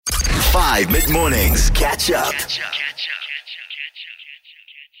5 mid-mornings. Catch up.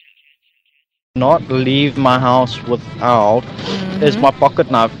 Not leave my house without is my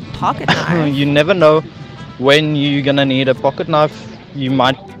pocket knife. Pocket knife? You never know when you're gonna need a pocket knife. You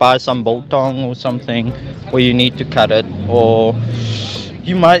might buy some biltong or something, or you need to cut it, or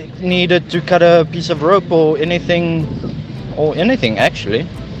you might need it to cut a piece of rope or anything actually.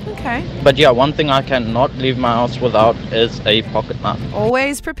 Okay. But yeah, one thing I cannot leave my house without is a pocket knife.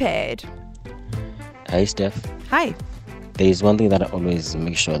 Always prepared. Hi, Steph. Hi. There is one thing that I always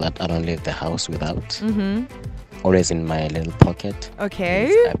make sure that I don't leave the house without. Always in my little pocket. Okay.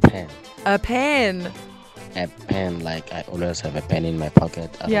 Is a pen. A pen. A pen, like I always have a pen in my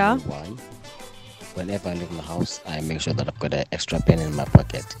pocket. I don't know why. Whenever I leave my house, I make sure that I've got an extra pen in my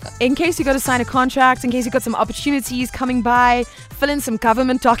pocket. In case you got to sign a contract, in case you got some opportunities coming by, fill in some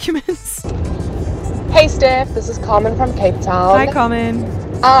government documents. Hey Steph, this is Carmen from Cape Town. Hi, Carmen.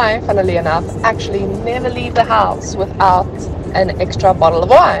 I, funnily enough, actually never leave the house without an extra bottle of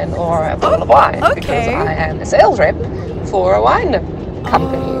wine or a bottle of wine because I am a sales rep for a wine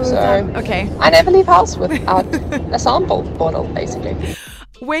company. Okay. I never leave house without a sample bottle, basically.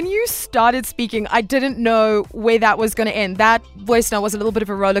 When you started speaking, I didn't know where that was going to end. That voice note was a little bit of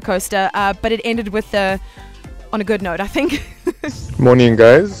a roller coaster, but it ended with on a good note, I think. Morning,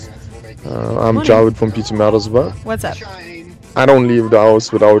 guys. I'm Javed from Pietermaritzburg. What's up? I don't leave the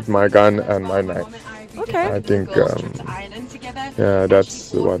house without my gun and my knife. Okay. I think, that's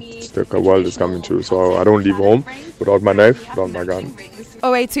what the world is coming to. So I don't leave home without my knife, without my gun.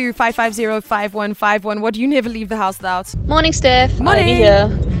 082-550-5151. What do you never leave the house without? Morning, Steph. Morning. Ivy here.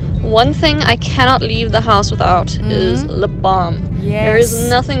 One thing I cannot leave the house without is lip balm. Yes. There is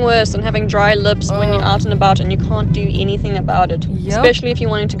nothing worse than having dry lips when you're out and about and you can't do anything about it. Yep. Especially if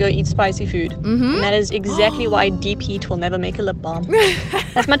you're wanting to go eat spicy food. And that is exactly why deep heat will never make a lip balm.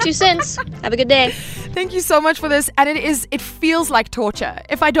 That's my 2 cents. Have a good day. Thank you so much for this. And it feels like torture.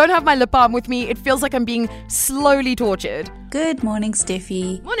 If I don't have my lip balm with me, it feels like I'm being slowly tortured. Good morning,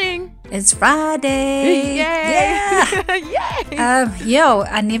 Steffi. Morning. It's Friday. Yay. Yeah. Yay.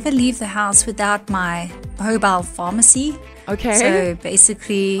 I never leave the house without my mobile pharmacy. Okay. So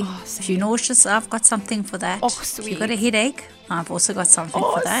basically, if you're nauseous, I've got something for that. Oh, If sweet. you've got a headache, I've also got something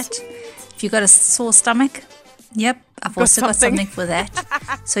for that. If you've got a sore stomach, I've also got something for that.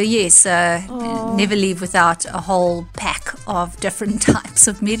 So yes, never leave without a whole pack of different types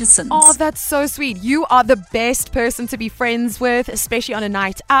of medicines. Oh, that's so sweet. You are the best person to be friends with, especially on a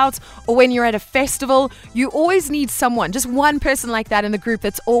night out or when you're at a festival. You always need someone, just one person like that in the group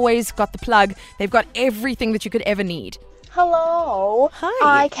that's always got the plug. They've got everything that you could ever need. Hello.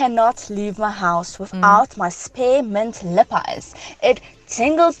 Hi. I cannot leave my house without my spearmint lip eyes. It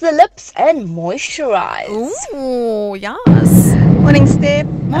tingles the lips and moisturizes. Ooh, yes. Morning, Steph.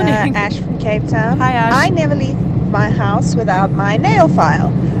 Morning. Ash from Cape Town. Hi, Ash. I never leave my house without my nail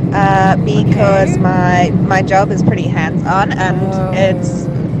file because my job is pretty hands-on and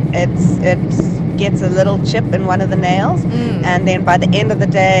it gets a little chip in one of the nails and then by the end of the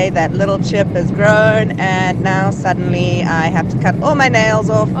day that little chip has grown and now suddenly I have to cut all my nails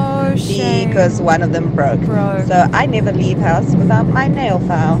off because one of them broke. So I never leave house without my nail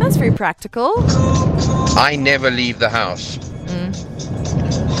file. That's very practical. I never leave the house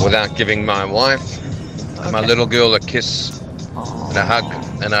without giving my wife and my little girl a kiss and a hug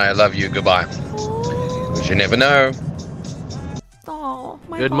and I love you goodbye. Because you never know.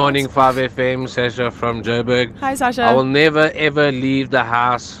 Good morning, 5FM. Sasha from Joburg. Hi, Sasha. I will never ever leave the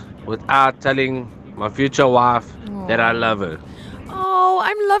house without telling my future wife that I love her. Oh,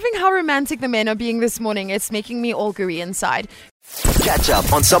 I'm loving how romantic the men are being this morning. It's making me all gooey inside. Catch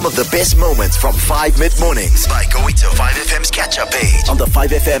up on some of the best moments from 5 mid-mornings by going to 5FM's catch-up page on the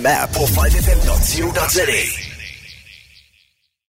 5FM app or 5FM.co.za.